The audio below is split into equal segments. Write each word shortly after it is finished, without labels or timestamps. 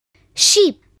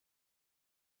Sheep.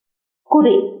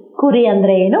 ಕುರಿ. ಕುರಿ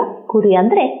ಅಂದ್ರೆ ಏನು? ಕುರಿ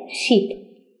ಅಂದ್ರೆ ಶೀಪ್.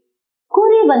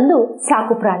 ಕುರಿ ಒಂದು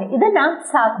ಸಾಕು ಪ್ರಾಣಿ. ಇದನ್ನ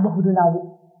ಸಾಕಬಹುದು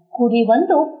ನಾವು. ಕುರಿ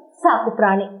ಒಂದು ಸಾಕು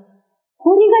ಪ್ರಾಣಿ.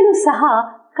 ಕುರಿಗಳು ಸಹ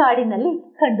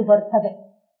ಕಾಡಿನಲ್ಲಿ ಕಂಡು ಬರುತ್ತವೆ.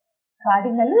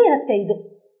 ಕಾಡಿನಲ್ಲೂ ಇರುತ್ತೆ ಇದು.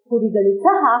 ಕುರಿಗಳು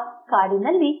ಸಹ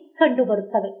ಕಾಡಿನಲ್ಲಿ ಕಂಡು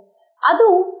ಬರುತ್ತವೆ.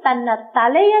 ಅದು ತನ್ನ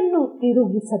ತಲೆಯನ್ನು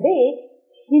ತಿರುಗಿಸದೆ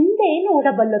ಹಿಂದೆ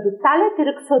ನೋಡಬಲ್ಲದು. ತಲೆ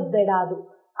ತಿರುಗಿಸೋದು ಬೇಡ. ಅದು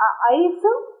ಆ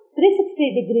ಐಸ್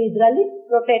 360 ಡಿಗ್ರಿ ಇದರಲ್ಲಿ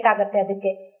ರೊಟೇಟ್ ಆಗತ್ತೆ.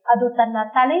 ಅದಕ್ಕೆ ಅದು ತನ್ನ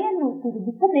ತಲೆಯನ್ನು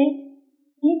ತಿರುಗಿಸದೆ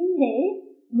ಹಿಂದೆ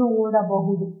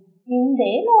ನೋಡಬಹುದು.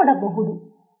 ಹಿಂದೆ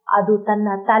ನೋಡಬಹುದು. ಅದು ತನ್ನ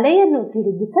ತಲೆಯನ್ನು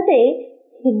ತಿರುಗಿಸದೆ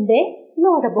ಹಿಂದೆ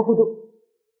ನೋಡಬಹುದು.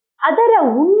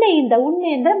 ಅದರ ಉಣ್ಣೆಯಿಂದ, ಉಣ್ಣೆ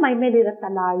ಅಂದ್ರೆ ಮೈ ಮೇಲೆ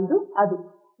ಇರುತ್ತಲ್ಲ ಇದು, ಅದು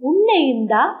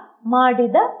ಉಣ್ಣೆಯಿಂದ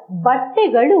ಮಾಡಿದ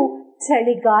ಬಟ್ಟೆಗಳು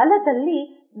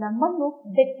ಚಳಿಗಾಲದಲ್ಲಿ ನಮ್ಮನ್ನು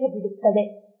ಬೆಚ್ಚ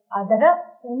ಬಿಡುತ್ತದೆ. ಅದರ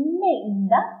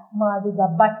ಉಣ್ಣೆಯಿಂದ ಮಾಡಿದ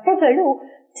ಬಟ್ಟೆಗಳು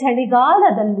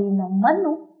ಚಳಿಗಾಲದಲ್ಲಿ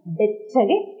ನಮ್ಮನ್ನು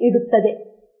ಬೆಚ್ಚಗೆ ಇಡುತ್ತದೆ.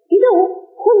 ಇದು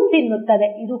ಹುಲ್ಲು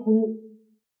ತಿನ್ನುತ್ತದೆ. ಇದು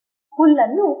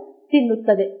ಹುಲ್ಲನ್ನು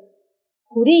ತಿನ್ನುತ್ತದೆ.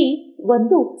 ಕುರಿ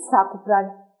ಒಂದು ಸಾಕು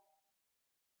ಪ್ರಾಣಿ.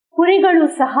 ಕುರಿಗಳು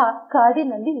ಸಹ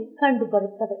ಕಾಡಿನಲ್ಲಿ ಕಂಡು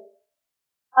ಬರುತ್ತವೆ.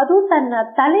 ಅದು ತನ್ನ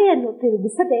ತಲೆಯನ್ನು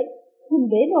ತಿರುಗಿಸದೆ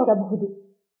ಹಿಂದೆ ನೋಡಬಹುದು.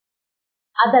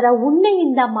 ಅದರ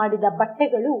ಉಣ್ಣೆಯಿಂದ ಮಾಡಿದ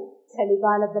ಬಟ್ಟೆಗಳು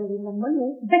ಚಳಿಗಾಲದಲ್ಲಿ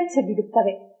ನಮ್ಮನ್ನು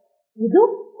ಬೆಚ್ಚಗಿಡುತ್ತವೆ.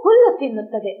 ಇದು ಹುಲ್ಲು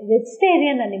ತಿನ್ನುತ್ತದೆ.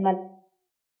 Vegetarian animal.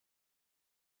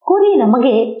 ಕುರಿ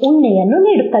ನಮಗೆ ಉಣ್ಣೆಯನ್ನು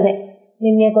ನೀಡುತ್ತದೆ.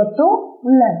 ನಿಮಗೆ ಗೊತ್ತು,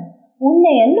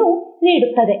 ಉಣ್ಣೆಯನ್ನು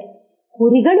ನೀಡುತ್ತದೆ.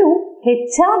 ಕುರಿಗಳು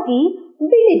ಹೆಚ್ಚಾಗಿ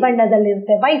ಬಿಳಿ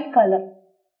ಬಣ್ಣದಲ್ಲಿರುತ್ತೆ. White colour.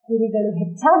 ಕುರಿಗಳು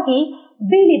ಹೆಚ್ಚಾಗಿ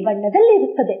ಬಿಳಿ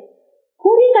ಬಣ್ಣದಲ್ಲಿರುತ್ತದೆ.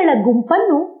 ಕುರಿಗಳ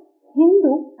ಗುಂಪನ್ನು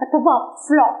ಹಿಂಡು ಅಥವಾ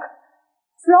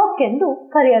ಫ್ಲಾಕ್ ಎಂದು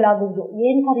ಕರೆಯಲಾಗುವುದು.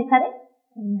 ಏನ್ ಕರೀತಾರೆ?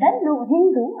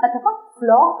 ಹಿಂಡು ಅಥವಾ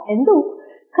ಫ್ಲಾಕ್ ಎಂದು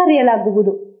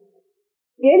ಕರೆಯಲಾಗುವುದು.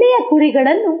 ಎಳೆಯ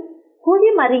ಕುರಿಗಳನ್ನು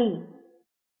ಕುರಿಮರಿ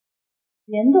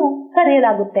ಎಂದು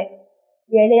ಕರೆಯಲಾಗುತ್ತೆ.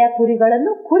 ಎಳೆಯ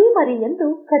ಕುರಿಗಳನ್ನು ಕುರಿಮರಿ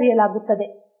ಎಂದು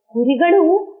ಕರೆಯಲಾಗುತ್ತದೆ.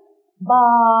 ಕುರಿಗಳು ಬಾ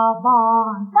ಬಾ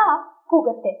ಅಂತ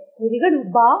ಕೂಗುತ್ತೆ.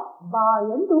 ಕುರಿಗಳು ಬಾ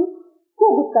ಬಾ ಎಂದು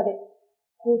ಕೂಗುತ್ತವೆ.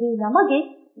 ಕುರಿ ನಮಗೆ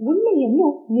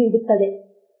ಉಣ್ಣೆಯನ್ನು ನೀಡುತ್ತದೆ.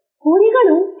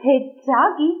 ಕುರಿಗಳು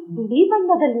ಹೆಚ್ಚಾಗಿ ಬಿಳಿ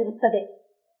ಬಣ್ಣದಲ್ಲಿರುತ್ತದೆ.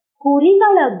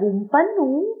 ಕುರಿಗಳ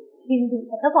ಗುಂಪನ್ನು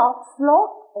ಹಿಂಡು ಅಥವಾ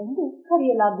ಫ್ಲಾಕ್ ಎಂದು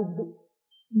ಕರೆಯಲಾಗುವುದು.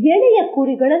 ಎಳೆಯ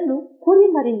ಕುರಿಗಳನ್ನು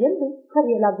ಕುರಿಮರಿ ಎಂದು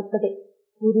ಕರೆಯಲಾಗುತ್ತದೆ.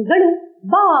 ಕುರಿಗಳು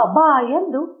ಬಾ ಬಾ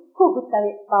ಎಂದು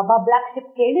ಕೂಗುತ್ತವೆ. ಬಾಬಾ ಬ್ಲಾಕ್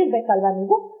ಶಿಪ್ ಕೇಳಿರ್ಬೇಕಲ್ವಾ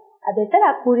ನೀವು? ಅದೇ ತರ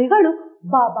ಕುರಿಗಳು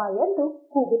ಬಾ ಬಾ ಎಂದು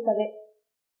ಕೂಗುತ್ತವೆ.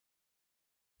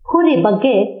 ಕುರಿ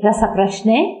ಬಗ್ಗೆ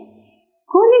ರಸಪ್ರಶ್ನೆ.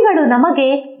 ಕುರಿಗಳು ನಮಗೆ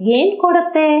ಏನ್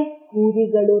ಕೊಡುತ್ತೆ?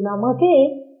 ಕುರಿಗಳು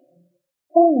ನಮಗೆ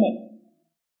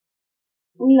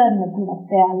ಹುಲ್ಲನ್ನು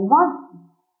ಕೊಡುತ್ತೆ ಅಲ್ವಾ?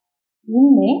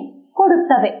 ಉಣ್ಣೆ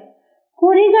ಕೊಡುತ್ತವೆ.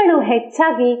 ಕುರಿಗಳು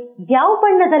ಹೆಚ್ಚಾಗಿ ಯಾವ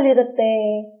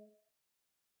ಬಣ್ಣದಲ್ಲಿರುತ್ತೆ?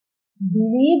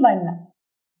 ಬಿಳಿ ಬಣ್ಣ.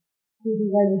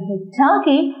 ಕುರಿಗಳು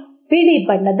ಹೆಚ್ಚಾಗಿ ಬಿಳಿ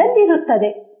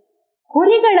ಬಣ್ಣದಲ್ಲಿರುತ್ತದೆ.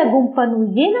 ಕುರಿಗಳ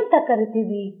ಗುಂಪನ್ನು ಏನಂತ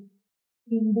ಕರಿತೀವಿ?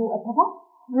 ಹಿಂಡು ಅಥವಾ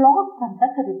ಫ್ಲಾಕ್ ಅಂತ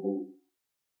ಕರಿತೀವಿ.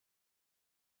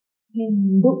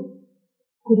 ಹಿಂಡು.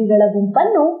 ಕುರಿಗಳ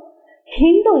ಗುಂಪನ್ನು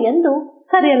ಹಿಂಡು ಎಂದು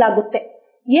ಕರೆಯಲಾಗುತ್ತೆ.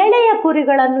 ಎಳೆಯ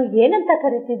ಕುರಿಗಳನ್ನು ಏನಂತ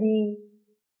ಕರಿತೀವಿ?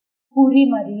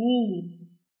 ಕುರಿಮರಿ.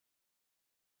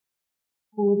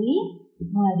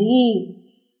 ಕುರಿಮರಿ.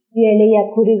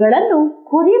 ಎಳೆಯ ಕುರಿಗಳನ್ನು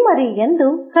ಕುರಿಮರಿ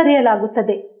ಎಂದು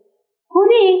ಕರೆಯಲಾಗುತ್ತದೆ.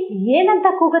 ಕುರಿ ಏನಂತ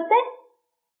ಕೂಗುತ್ತೆ?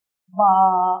 ಬಾ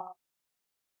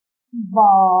ಬಾ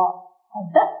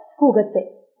ಅಂತ ಕೂಗುತ್ತೆ.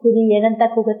 ಕುರಿ ಏನಂತ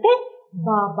ಕೂಗುತ್ತೆ?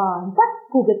 ಬಾ ಬಾ ಅಂತ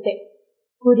ಕೂಗುತ್ತೆ.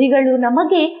 ಕುರಿಗಳು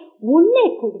ನಮಗೆ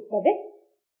ಉಣ್ಣೆ ಕೊಡುತ್ತದೆ.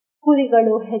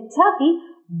 ಕುರಿಗಳು ಹೆಚ್ಚಾಗಿ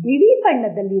ಬಿಳಿ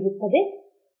ಬಣ್ಣದಲ್ಲಿರುತ್ತದೆ.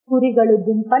 ಕುರಿಗಳು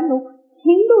ಗುಂಪನ್ನು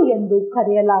ಹಿಂಡು ಎಂದು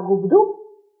ಕರೆಯಲಾಗುವುದು.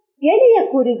 ಎಳೆಯ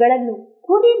ಕುರಿಗಳನ್ನು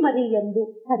ಕುರಿಮರಿ ಎಂದು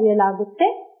ಕರೆಯಲಾಗುತ್ತೆ.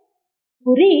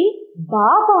 ಕುರಿ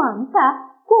ಬಾಬಾ ಅಂತ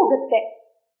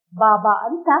ಕೂಗುತ್ತೆ. ಬಾಬಾ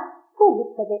ಅಂತ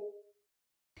ಕೂಗುತ್ತದೆ.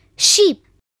 Sheep.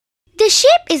 The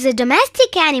sheep is a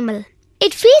domestic animal.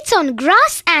 It feeds on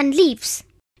grass and leaves.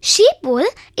 Sheep wool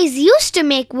is used to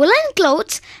make woolen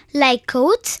clothes like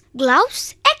coats, gloves,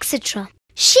 etc.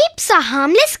 Sheep are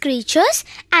harmless creatures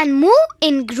and move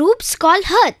in groups called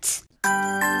herds.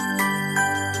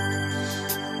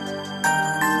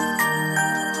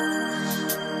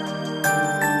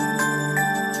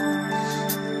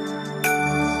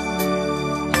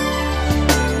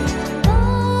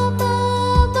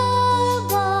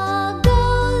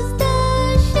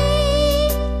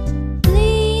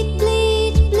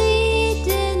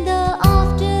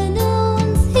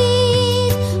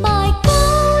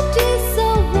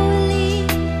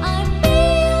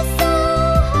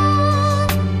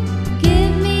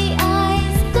 Give me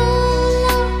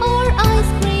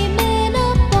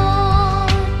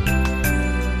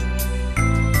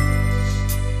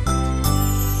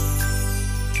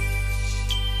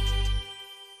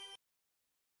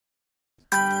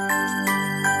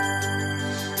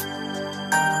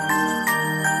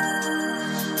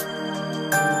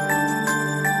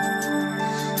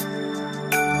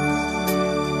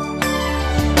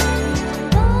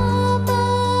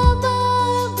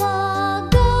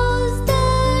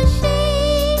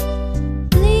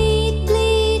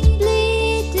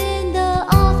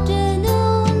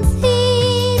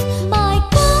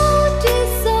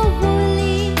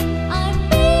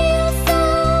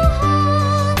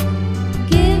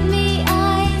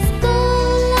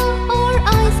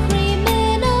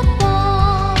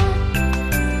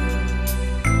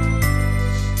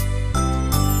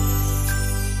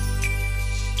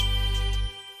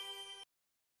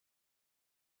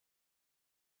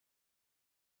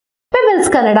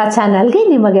Kannada ಚಾನೆಲ್ಗೆ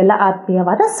ನಿಮಗೆಲ್ಲ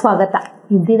ಆತ್ಮೀಯವಾದ ಸ್ವಾಗತ.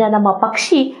 ಇಂದಿನ ನಮ್ಮ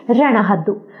ಪಕ್ಷಿ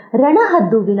ರಣಹದ್ದು.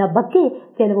 ರಣಹದ್ದುವಿನ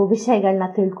ಬಗ್ಗೆ ಕೆಲವು ವಿಷಯಗಳನ್ನ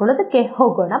ತಿಳ್ಕೊಳ್ಳೋದಕ್ಕೆ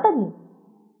ಹೋಗೋಣ ಬನ್ನಿ.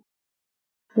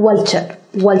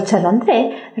 ವಲ್ಚರ್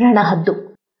ಅಂದ್ರೆ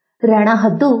ರಣಹದ್ದು.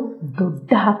 ರಣಹದ್ದು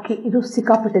ದೊಡ್ಡ ಹಕ್ಕಿ. ಇದು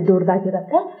ಸಿಕ್ಕಾಪಟ್ಟೆ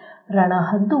ದೊಡ್ಡದಾಗಿರುತ್ತೆ.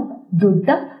 ರಣಹದ್ದು ದೊಡ್ಡ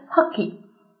ಹಕ್ಕಿ.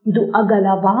 ಇದು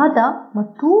ಅಗಲವಾದ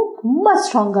ಮತ್ತು ತುಂಬಾ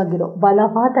ಸ್ಟ್ರಾಂಗ್ ಆಗಿರೋ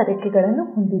ಬಲವಾದ ರೆಕ್ಕೆಗಳನ್ನು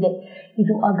ಹೊಂದಿದೆ.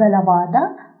 ಇದು ಅಗಲವಾದ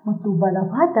ಮತ್ತು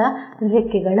ಬಲವಾದ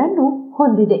ರೆಕ್ಕೆಗಳನ್ನು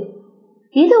ಹೊಂದಿದೆ.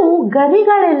 ಇದು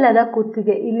ಗರಿಗಳೆಲ್ಲದ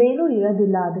ಕುತ್ತಿಗೆ, ಇಲ್ಲೇನೂ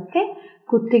ಇರೋದಿಲ್ಲ. ಅದಕ್ಕೆ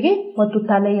ಕುತ್ತಿಗೆ ಮತ್ತು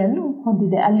ತಲೆಯನ್ನು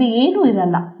ಹೊಂದಿದೆ. ಅಲ್ಲಿ ಏನೂ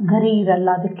ಇರಲ್ಲ, ಗರಿ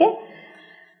ಇರಲ್ಲ ಅದಕ್ಕೆ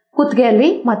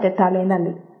ಕುತ್ತಿಗೆಯಲ್ಲಿ ಮತ್ತೆ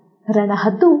ತಲೆಯಲ್ಲಿ.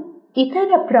 ರಣಹದ್ದು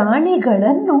ಇತರ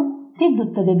ಪ್ರಾಣಿಗಳನ್ನು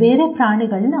ತಿನ್ನುತ್ತದೆ, ಬೇರೆ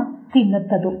ಪ್ರಾಣಿಗಳನ್ನ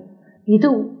ತಿನ್ನುತ್ತದೆ.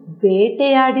 ಇದು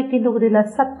ಬೇಟೆಯಾಡಿ ತಿನ್ನುವುದಿಲ್ಲ,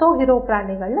 ಸತ್ತೋಗಿರೋ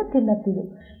ಪ್ರಾಣಿಗಳನ್ನ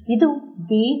ತಿನ್ನುತ್ತಿದೆ. ಇದು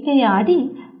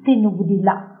ಬೇಟೆಯಾಡಿ ತಿನ್ನುವುದಿಲ್ಲ.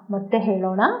 ಮತ್ತೆ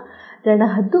ಹೇಳೋಣ,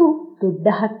 ರಣಹದ್ದು ದೊಡ್ಡ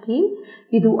ಹಕ್ಕಿ.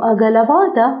 ಇದು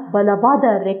ಅಗಲವಾದ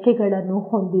ಬಲವಾದ ರೆಕ್ಕೆಗಳನ್ನು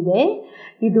ಹೊಂದಿದೆ.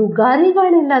 ಇದು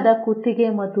ಗರಿಗಳಿಲ್ಲದ ಕುತ್ತಿಗೆ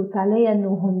ಮತ್ತು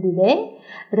ತಲೆಯನ್ನು ಹೊಂದಿದೆ.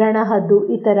 ರಣಹದ್ದು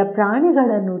ಇತರ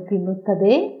ಪ್ರಾಣಿಗಳನ್ನು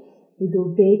ತಿನ್ನುತ್ತದೆ. ಇದು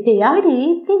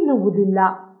ಬೇಟೆಯಾಡಿ ತಿನ್ನುವುದಿಲ್ಲ.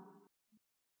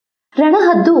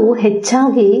 ರಣಹದ್ದು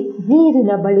ಹೆಚ್ಚಾಗಿ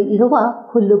ನೀರಿನ ಬಳಿ ಇರುವ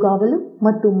ಹುಲ್ಲುಗಾವಲು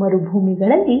ಮತ್ತು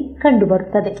ಮರುಭೂಮಿಗಳಲ್ಲಿ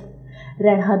ಕಂಡುಬರುತ್ತದೆ.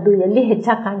 ರಣಹದ್ದು ಎಲ್ಲಿ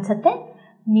ಹೆಚ್ಚಾಗಿ ಕಾಣಿಸುತ್ತೆ?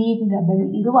 ನೀರಿನ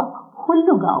ಬಳಿ ಇರುವ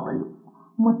ಹುಲ್ಲುಗಾವಲು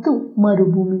ಮತ್ತು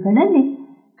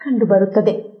ಮರುಭೂಮಿಗಳಲ್ಲಿ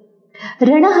ಕಂಡುಬರುತ್ತದೆ.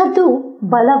 ರಣಹದ್ದು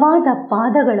ಬಲವಾದ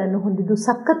ಪಾದಗಳನ್ನು ಹೊಂದಿದ್ದು,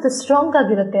 ಸಖತ್ ಸ್ಟ್ರಾಂಗ್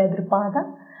ಆಗಿರುತ್ತೆ ಅದರ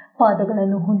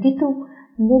ಪಾದಗಳನ್ನು ಹೊಂದಿದ್ದು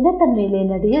ನೆಲದ ಮೇಲೆ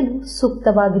ನಡೆಯಲು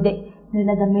ಸೂಕ್ತವಾಗಿದೆ.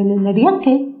 ನೆಲದ ಮೇಲೆ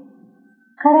ನಡೆಯಕ್ಕೆ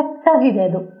ಕರೆಕ್ಟ್ ಆಗಿದೆ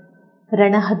ಅದು.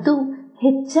 ರಣಹದ್ದು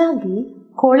ಹೆಚ್ಚಾಗಿ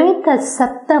ಕೊಳೆತ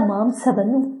ಸತ್ತ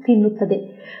ಮಾಂಸವನ್ನು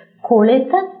ತಿನ್ನುತ್ತದೆ.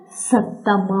 ಕೊಳೆತ ಸತ್ತ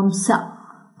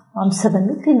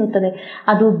ಮಾಂಸವನ್ನು ತಿನ್ನುತ್ತದೆ.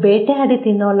 ಅದು ಬೇಟೆಯಾಡಿ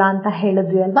ತಿನ್ನೋಲ್ಲ ಅಂತ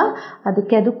ಹೇಳಿದ್ವಿ ಅಲ್ವಾ,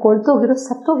 ಅದಕ್ಕೆ ಅದು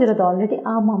ಸತ್ತೋಗಿರೋದು ಆಲ್ರೆಡಿ,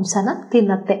 ಆ ಮಾಂಸನ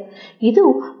ತಿನ್ನತ್ತೆ.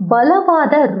 ಇದು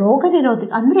ಬಲವಾದ ರೋಗ ನಿರೋಧಕ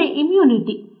ಅಂದ್ರೆ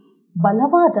ಇಮ್ಯುನಿಟಿ,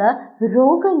 ಬಲವಾದ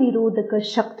ರೋಗ ನಿರೋಧಕ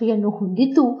ಶಕ್ತಿಯನ್ನು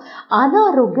ಹೊಂದಿದ್ದು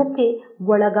ಅನಾರೋಗ್ಯಕ್ಕೆ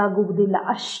ಒಳಗಾಗುವುದಿಲ್ಲ,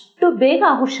 ಅಷ್ಟು ಬೇಗ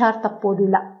ಹುಷಾರ್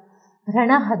ತಪ್ಪೋದಿಲ್ಲ.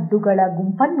 ರಣಹದ್ದುಗಳ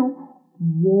ಗುಂಪನ್ನು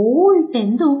ವೋಲ್ಟ್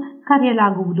ಎಂದು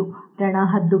ಕರೆಯಲಾಗುವುದು.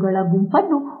 ರಣಹದ್ದುಗಳ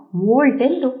ಗುಂಪನ್ನು ವೋಲ್ಟ್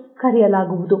ಎಂದು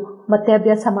ಕರೆಯಲಾಗುವುದು. ಮತ್ತೆ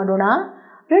ಅಭ್ಯಾಸ ಮಾಡೋಣ.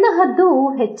 ರಣಹದ್ದು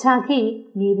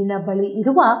ಹೆಚ್ಚಾಗಿ ನೀರಿನ ಬಳಿ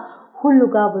ಇರುವ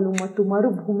ಹುಲ್ಲುಗಾವಲು ಮತ್ತು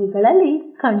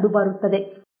ಮರುಭೂಮಿಗಳಲ್ಲಿ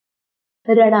ಕಂಡುಬರುತ್ತದೆ.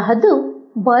 ರಣಹದ್ದು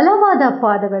ಬಲವಾದ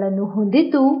ಪಾದಗಳನ್ನು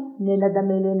ಹೊಂದಿದ್ದು ನೆಲದ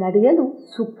ಮೇಲೆ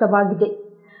ನಡೆಯಲು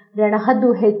ಸೂಕ್ತವಾಗಿದೆ.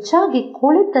 ರಣಹದ್ದು ಹೆಚ್ಚಾಗಿ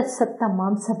ಕೊಳೆತ ಸತ್ತ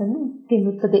ಮಾಂಸವನ್ನು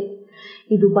ತಿನ್ನುತ್ತದೆ.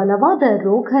 ಇದು ಬಲವಾದ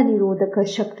ರೋಗ ನಿರೋಧಕ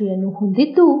ಶಕ್ತಿಯನ್ನು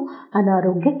ಹೊಂದಿದ್ದು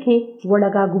ಅನಾರೋಗ್ಯಕ್ಕೆ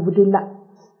ಒಳಗಾಗುವುದಿಲ್ಲ.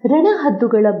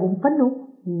 ರಣಹದ್ದುಗಳ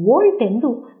ಗುಂಪನ್ನು ವೋಲ್ಟ್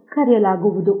ಎಂದು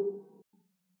ಕರೆಯಲಾಗುವುದು.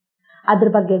 ಅದ್ರ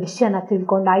ಬಗ್ಗೆ ವಿಷಯನ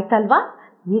ತಿಳ್ಕೊಂಡಾಯ್ತಲ್ವಾ?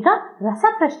 ಈಗ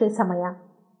ರಸಪ್ರಶ್ನೆ ಸಮಯ.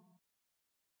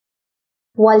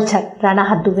 ವಲ್ಚರ್,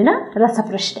 ರಣಹದ್ದುವಿನ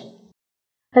ರಸಪ್ರಶ್ನೆ.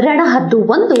 ರಣಹದ್ದು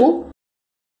ಒಂದು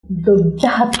ದೊಡ್ಡ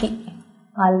ಹಕ್ಕಿ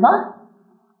ಅಲ್ವಾ?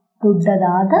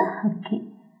 ದೊಡ್ಡದಾದ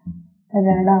ಹಕ್ಕಿ.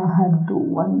 ರಣಹದ್ದು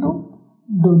ಒಂದು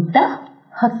ದೊಡ್ಡ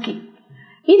ಹಕ್ಕಿ.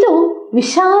 ಇದು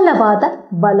ವಿಶಾಲವಾದ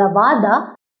ಬಲವಾದ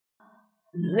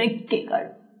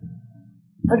ರೆಕ್ಕೆಗಳನ್ನು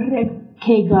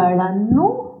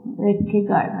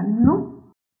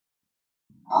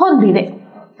ಹೊಂದಿದೆ.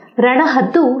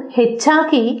 ರಣಹದ್ದು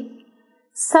ಹೆಚ್ಚಾಗಿ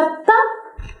ಸತ್ತ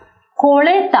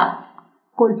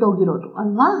ಕೊಳ್ತೋಗಿರೋದು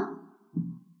ಅಲ್ವಾ,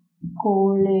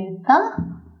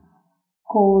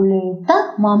 ಕೊಳೆತ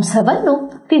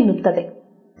ಮಾಂಸವನ್ನು ತಿನ್ನುತ್ತದೆ.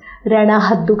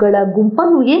 ರಣಹದ್ದುಗಳ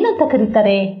ಗುಂಪನ್ನು ಏನಂತ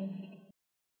ಕರೀತಾರೆ?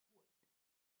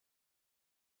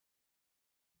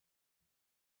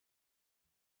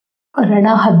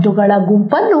 ರಣಹದ್ದುಗಳ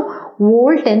ಗುಂಪನ್ನು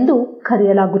ವೋಲ್ಟ್ ಎಂದು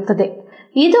ಕರೆಯಲಾಗುತ್ತದೆ.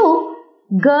 ಇದು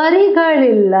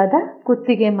ಗರಿಗಳಿಲ್ಲದ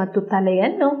ಕುತ್ತಿಗೆ ಮತ್ತು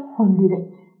ತಲೆಯನ್ನು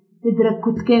ಹೊಂದಿದೆ. ಇದರ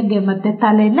ಕುತ್ತಿಗೆಗೆ ಮತ್ತೆ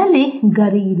ತಲೆಯಲ್ಲಿ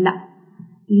ಗರಿ ಇಲ್ಲ.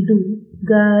 ಇದು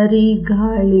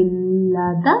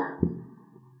ಗರಿಗಳಿಲ್ಲದ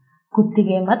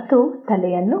ಕುತ್ತಿಗೆ ಮತ್ತು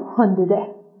ತಲೆಯನ್ನು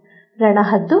ಹೊಂದಿದೆ.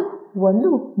 ರಣಹದ್ದು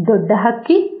ಒಂದು ದೊಡ್ಡ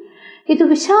ಹಕ್ಕಿ. ಇದು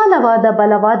ವಿಶಾಲವಾದ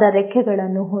ಬಲವಾದ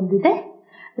ರೆಕ್ಕೆಗಳನ್ನು ಹೊಂದಿದೆ.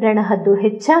 ರಣಹದ್ದು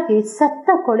ಹೆಚ್ಚಾಗಿ ಸತ್ತ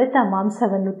ಕೊಳೆತ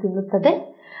ಮಾಂಸವನ್ನು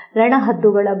ತಿನ್ನುತ್ತದೆ.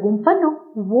 ರಣಹದ್ದುಗಳ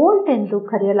ಗುಂಪನ್ನು ವೋಲ್ಟ್ ಎಂದು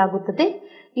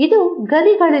ಕರೆಯಲಾಗುತ್ತದೆ. ಇದು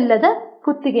ಗರಿಗಳಿಲ್ಲದ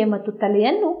ಕುತ್ತಿಗೆ ಮತ್ತು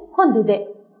ತಲೆಯನ್ನು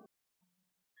ಹೊಂದಿದೆ.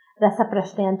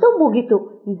 ರಸಪ್ರಶ್ನೆ ಅಂತೂ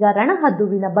ಮುಗಿತು. ಈಗ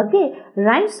ರಣಹದ್ದುವಿನ ಬಗ್ಗೆ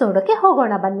ರೈಮ್ಸ್ ನೋಡಕ್ಕೆ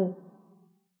ಹೋಗೋಣ ಬನ್ನಿ.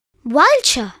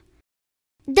 Vulture.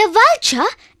 The vulture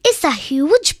is a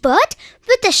huge bird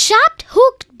with a sharp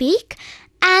hooked beak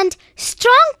and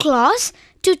strong claws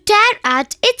to tear at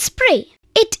its prey.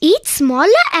 It eats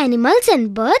smaller animals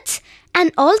and birds and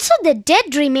also the dead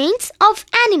remains of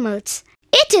animals.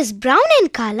 It is brown in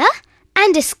color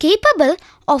and is capable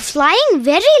of flying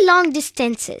very long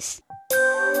distances.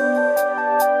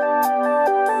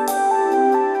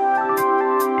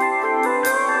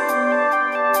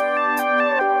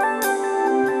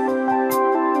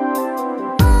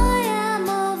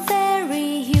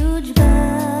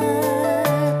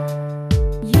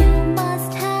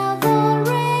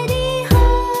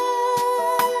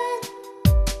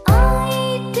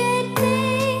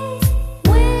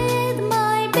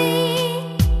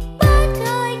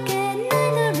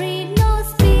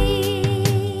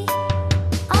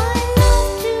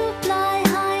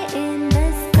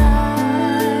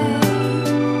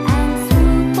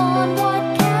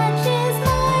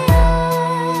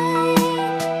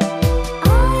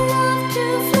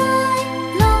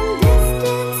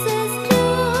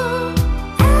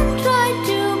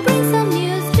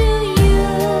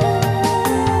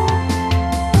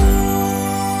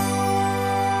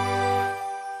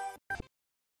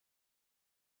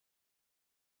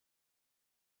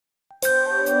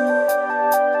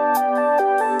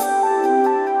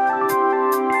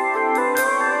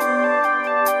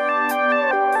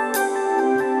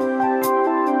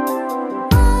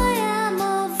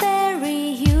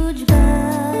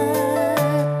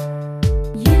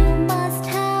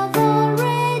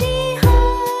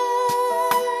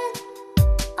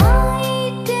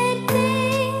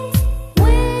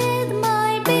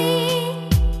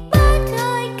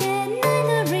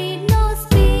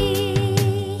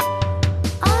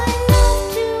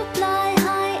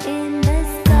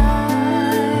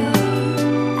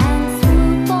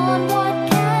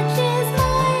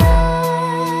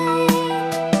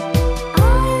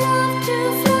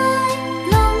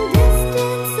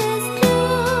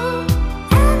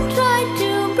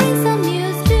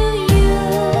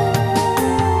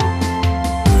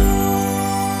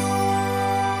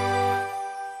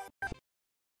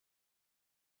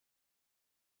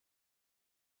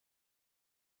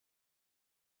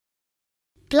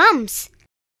 Plums.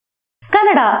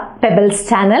 Kannada pebbles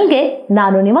ಚಾನೆಲ್ಗೆ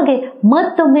ನಾನು ನಿಮಗೆ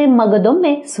ಮತ್ತೊಮ್ಮೆ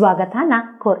ಮಗದೊಮ್ಮೆ ಸ್ವಾಗತನ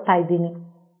ಕೋರ್ತಾ ಇದ್ದೀನಿ.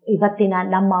 ಇವತ್ತಿನ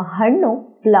ನಮ್ಮ ಹಣ್ಣು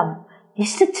plum.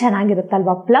 ಎಷ್ಟು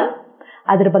ಚೆನ್ನಾಗಿರುತ್ತಲ್ವಾ ಪ್ಲಮ್?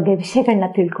 ಅದ್ರ ಬಗ್ಗೆ ವಿಷಯಗಳನ್ನ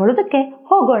ತಿಳ್ಕೊಳ್ಳೋದಕ್ಕೆ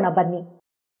ಹೋಗೋಣ ಬನ್ನಿ.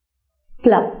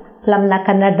 ಪ್ಲಮ್ನ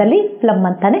ಕನ್ನಡದಲ್ಲಿ ಪ್ಲಮ್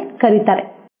ಅಂತಾನೆ ಕರೀತಾರೆ.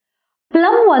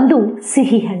 ಪ್ಲಮ್ ಒಂದು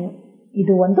ಸಿಹಿ ಹಣ್ಣು.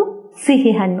 ಇದು ಒಂದು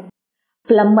ಸಿಹಿ ಹಣ್ಣು.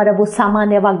 ಪ್ಲಮ್ ಮರವು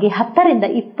ಸಾಮಾನ್ಯವಾಗಿ 10 ರಿಂದ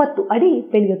 20 ಅಡಿ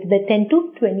ಬೆಳೆಯುತ್ತದೆ. 10 to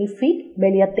 20 feet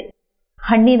ಬೆಳೆಯುತ್ತೆ.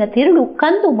 ಹಣ್ಣಿನ ತಿರುಳು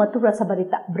ಕಂದು ಮತ್ತು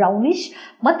ರಸಭರಿತ ಬ್ರೌನಿಶ್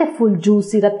ಮತ್ತೆ ಫುಲ್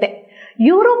ಜ್ಯೂಸ್ ಇರುತ್ತೆ.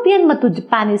 ಯುರೋಪಿಯನ್ ಮತ್ತು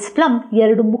ಜಪಾನೀಸ್ ಪ್ಲಮ್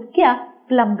ಎರಡು ಮುಖ್ಯ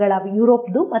ಪ್ಲಮ್ಗಳ.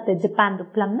 ಯುರೋಪ್ದು ಮತ್ತೆ ಜಪಾನ್ದು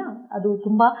ಪ್ಲಮ್ನ ಅದು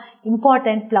ತುಂಬಾ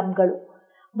ಇಂಪಾರ್ಟೆಂಟ್ ಪ್ಲಮ್ಗಳು.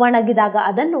 ಒಣಗಿದಾಗ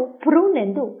ಅದನ್ನು ಪ್ರೂನ್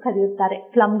ಎಂದು ಕರೆಯುತ್ತಾರೆ.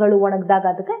 ಪ್ಲಮ್ಗಳು ಒಣಗಿದಾಗ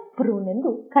ಅದಕ್ಕೆ ಪ್ರೂನ್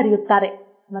ಎಂದು ಕರೆಯುತ್ತಾರೆ.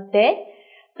 ಮತ್ತೆ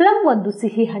ಪ್ಲಮ್ ಒಂದು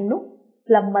ಸಿಹಿ ಹಣ್ಣು.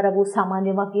 ಪ್ಲಮ್ ಮರವು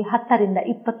ಸಾಮಾನ್ಯವಾಗಿ 10 ರಿಂದ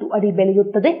 20 ಅಡಿ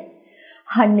ಬೆಳೆಯುತ್ತದೆ.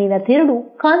 ಹಣ್ಣಿನ ತಿರುಳು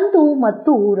ಕಂದು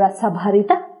ಮತ್ತು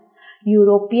ರಸಭರಿತ.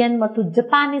 ಯುರೋಪಿಯನ್ ಮತ್ತು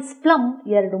ಜಪಾನೀಸ್ ಪ್ಲಮ್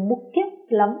ಎರಡು ಮುಖ್ಯ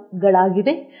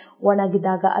ಪ್ಲಮ್ಗಳಾಗಿವೆ.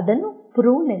 ಒಣಗಿದಾಗ ಅದನ್ನು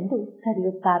ಪ್ರೂನ್ ಎಂದು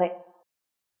ಕರೆಯುತ್ತಾರೆ.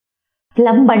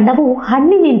 ಪ್ಲಮ್ ಬಣ್ಣವು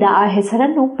ಹಣ್ಣಿನಿಂದ ಆ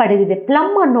ಹೆಸರನ್ನು ಪಡೆದಿದೆ.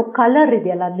 ಪ್ಲಮ್ ಅನ್ನೋ ಕಲರ್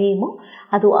ಇದೆಯಲ್ಲ, ನೇಮು,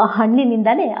 ಅದು ಆ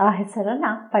ಹಣ್ಣಿನಿಂದಲೇ ಆ ಹೆಸರನ್ನ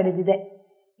ಪಡೆದಿದೆ.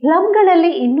 ಪ್ಲಮ್ಗಳಲ್ಲಿ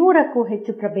 200ಕ್ಕೂ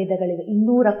ಹೆಚ್ಚು ಪ್ರಭೇದಗಳಿವೆ.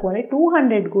 200ಕ್ಕೂ ಅಂದರೆ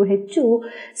 200ಗೂ ಹೆಚ್ಚು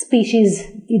ಸ್ಪೀಶೀಸ್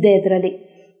ಇದೆ ಇದರಲ್ಲಿ.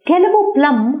 ಕೆಲವು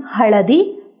ಪ್ಲಮ್ ಹಳದಿ,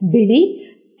 ಬಿಳಿ,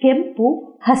 ಕೆಂಪು,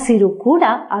 ಹಸಿರು ಕೂಡ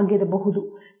ಆಗಿರಬಹುದು.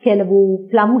 ಕೆಲವು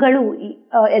ಪ್ಲಮ್ಗಳು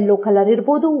ಯೆಲ್ಲೋ ಕಲರ್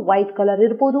ಇರ್ಬೋದು, ವೈಟ್ ಕಲರ್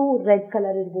ಇರ್ಬೋದು, ರೆಡ್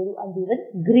ಕಲರ್ ಇರ್ಬೋದು, ಅದು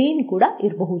ಗ್ರೀನ್ ಕೂಡ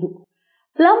ಇರಬಹುದು.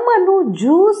 ಪ್ಲಮ್ ಅನ್ನು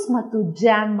ಜ್ಯೂಸ್ ಮತ್ತು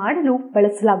ಜಾಮ್ ಮಾಡಲು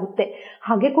ಬಳಸಲಾಗುತ್ತೆ.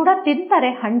 ಹಾಗೆ ಕೂಡ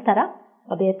ತಿಂತಾರೆ ಹಣ್ಣು ತರ.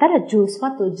 ಅದೇ ತರ ಜ್ಯೂಸ್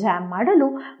ಮತ್ತು ಜಾಮ್ ಮಾಡಲು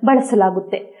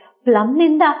ಬಳಸಲಾಗುತ್ತೆ.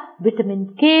 ಪ್ಲಮ್ನಿಂದ ವಿಟಮಿನ್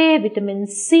ಕೆ, ವಿಟಮಿನ್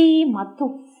ಸಿ ಮತ್ತು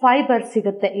ಫೈಬರ್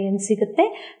ಸಿಗುತ್ತೆ. ಏನು ಸಿಗುತ್ತೆ?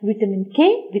 ವಿಟಮಿನ್ ಕೆ,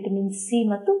 ವಿಟಮಿನ್ ಸಿ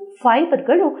ಮತ್ತು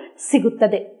ಫೈಬರ್ಗಳು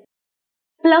ಸಿಗುತ್ತದೆ.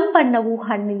 ಪ್ಲಮ್ ಬಣ್ಣವು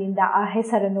ಹಣ್ಣಿನಿಂದ ಆ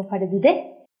ಹೆಸರನ್ನು ಪಡೆದಿದೆ.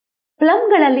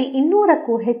 ಪ್ಲಮ್ಗಳಲ್ಲಿ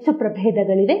 200ಕ್ಕೂ ಹೆಚ್ಚು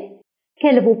ಪ್ರಭೇದಗಳಿವೆ.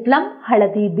 ಕೆಲವು ಪ್ಲಮ್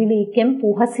ಹಳದಿ, ಬಿಳಿ,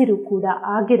 ಕೆಂಪು, ಹಸಿರು ಕೂಡ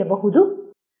ಆಗಿರಬಹುದು.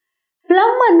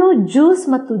 ಪ್ಲಮ್ ಅನ್ನು ಜ್ಯೂಸ್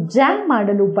ಮತ್ತು ಜಾಮ್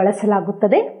ಮಾಡಲು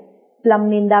ಬಳಸಲಾಗುತ್ತದೆ.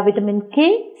 ಪ್ಲಮ್ನಿಂದ ವಿಟಮಿನ್ ಕೆ,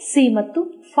 ಸಿ ಮತ್ತು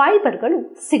ಫೈಬರ್ಗಳು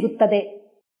ಸಿಗುತ್ತದೆ.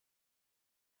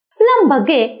 ಪ್ಲಮ್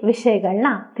ಬಗ್ಗೆ ವಿಷಯಗಳನ್ನ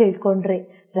ತಿಳ್ಕೊಂಡ್ರೆ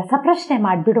ರಸಪ್ರಶ್ನೆ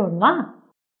ಮಾಡಿಬಿಡೋಣವಾ?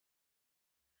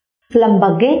 ಪ್ಲಮ್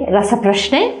ಬಗ್ಗೆ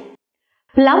ರಸಪ್ರಶ್ನೆ.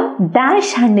 ಪ್ಲಮ್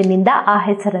ಡ್ಯಾಶ್ ಹಣ್ಣಿನಿಂದ ಆ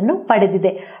ಹೆಸರನ್ನು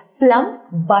ಪಡೆದಿದೆ. ಪ್ಲಮ್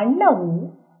ಬಣ್ಣವು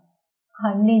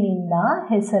ಹಣ್ಣಿನಿಂದ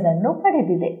ಹೆಸರನ್ನು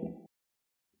ಪಡೆದಿದೆ.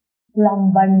 ಪ್ಲಮ್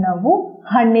ಬಣ್ಣವು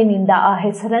ಹಣ್ಣಿನಿಂದ ಆ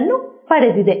ಹೆಸರನ್ನು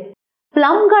ಪಡೆದಿದೆ.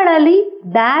 ಪ್ಲಮ್ಗಳಲ್ಲಿ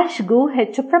ಡ್ಯಾಶ್ಗೂ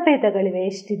ಹೆಚ್ಚು ಪ್ರಭೇದಗಳಿವೆ.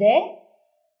 ಎಷ್ಟಿದೆ?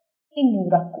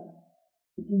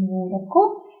 200ಕ್ಕೂ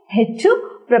ಹೆಚ್ಚು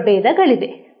ಪ್ರಭೇದಗಳಿವೆ.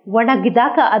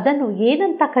 ಒಣಗಿದಾಗ ಅದನ್ನು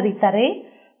ಏನಂತ ಕರೀತಾರೆ?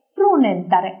 ಪ್ರೂನ್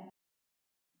ಎಂತಾರೆ.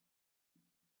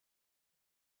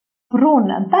 ಪ್ರೂನ್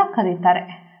ಅಂತ ಕರೀತಾರೆ.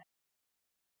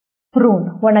 ಪ್ರೂನ್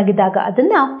ಒಣಗಿದಾಗ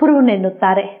ಅದನ್ನ ಪ್ರೂನ್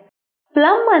ಎನ್ನುತ್ತಾರೆ.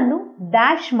 ಪ್ಲಮ್ ಅನ್ನು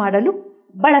ಡ್ಯಾಶ್ ಮಾಡಲು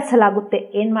ಬಳಸಲಾಗುತ್ತೆ.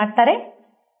 ಏನ್ ಮಾಡ್ತಾರೆ?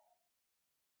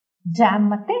 ಜಾಮ್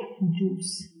ಮತ್ತೆ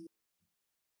ಜ್ಯೂಸ್.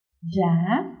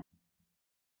 ಜಾಮ್,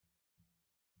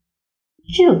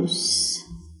 ಜ್ಯೂಸ್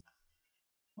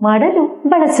ಮಾಡಲು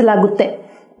ಬಳಸಲಾಗುತ್ತೆ.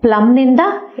 ಪ್ಲಮ್ನಿಂದ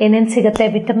ಏನೇನ್ ಸಿಗತ್ತೆ?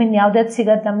 ವಿಟಮಿನ್ ಯಾವ್ದಾದ್ರು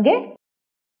ಸಿಗತ್ತೆ ನಮ್ಗೆ?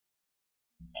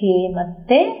 ಕೆ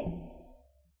ಮತ್ತೆ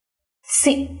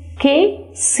ಸಿ. ಕೆ,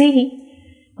 ಸಿ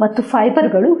ಮತ್ತು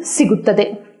ಫೈಬರ್ಗಳು ಸಿಗುತ್ತದೆ.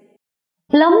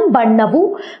 ಪ್ಲಮ್ ಬಣ್ಣವು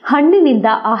ಹಣ್ಣಿನಿಂದ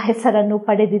ಆ ಹೆಸರನ್ನು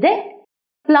ಪಡೆದಿದೆ.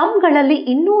 ಪ್ಲಮ್ಗಳಲ್ಲಿ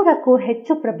 200ಕ್ಕೂ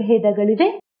ಹೆಚ್ಚು ಪ್ರಭೇದಗಳಿವೆ.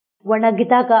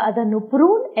 ಒಣಗಿದಾಗ ಅದನ್ನು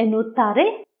ಪ್ರೂನ್ ಎನ್ನುತ್ತಾರೆ.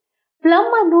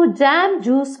 ಪ್ಲಮ್ ಅನ್ನು ಜಾಮ್,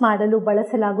 ಜ್ಯೂಸ್ ಮಾಡಲು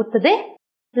ಬಳಸಲಾಗುತ್ತದೆ.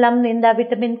 ಪ್ಲಮ್ನಿಂದ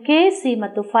ವಿಟಮಿನ್ ಕೆ, ಸಿ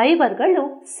ಮತ್ತು ಫೈಬರ್ಗಳು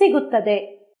ಸಿಗುತ್ತದೆ.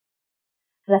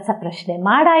 ರಸಪ್ರಶ್ನೆ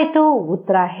ಮಾಡಾಯ್ತು,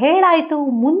 ಉತ್ತರ ಹೇಳಾಯ್ತು.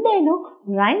 ಮುಂದೇನು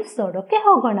ರೈಮ್ಸ್ ನೋಡೋಕೆ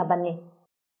ಹೋಗೋಣ ಬನ್ನಿ.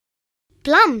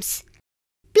 Plums.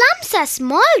 Plums are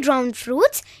small round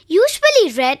fruits, usually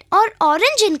red or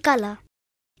orange in color.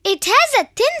 It has a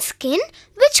thin skin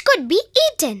which could be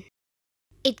eaten.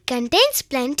 It contains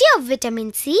plenty of vitamin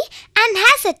C and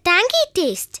has a tangy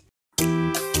taste.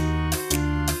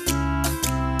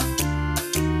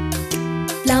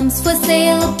 Plums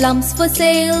for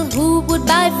sale, who would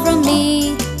buy from me?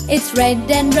 It's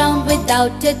red and round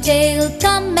without a tail,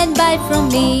 come and buy from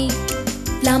me.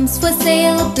 Plums for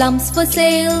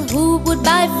sale, who would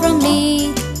buy from me?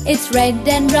 It's red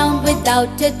and round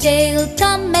without a tail,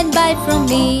 come and buy from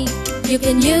me. You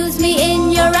can use me in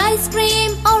your ice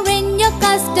cream or in your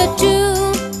custard too.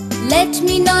 Let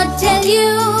me not tell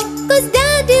you, 'cause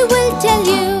Daddy will tell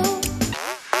you.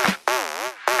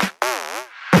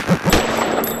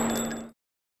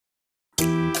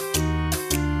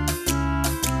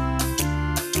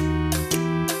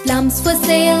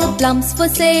 Plums for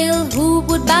sale, who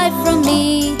would buy from me?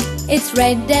 It's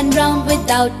red and round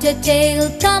without a tail,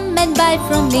 come and buy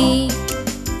from me.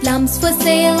 Plums for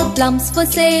sale,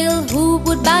 who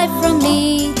would buy from me?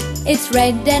 It's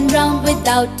red and round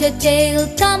without a tail,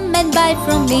 come and buy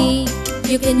from me.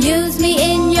 You can use me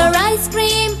in your ice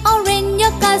cream or in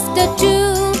your custard too.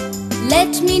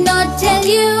 Let me not tell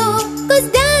you, 'cause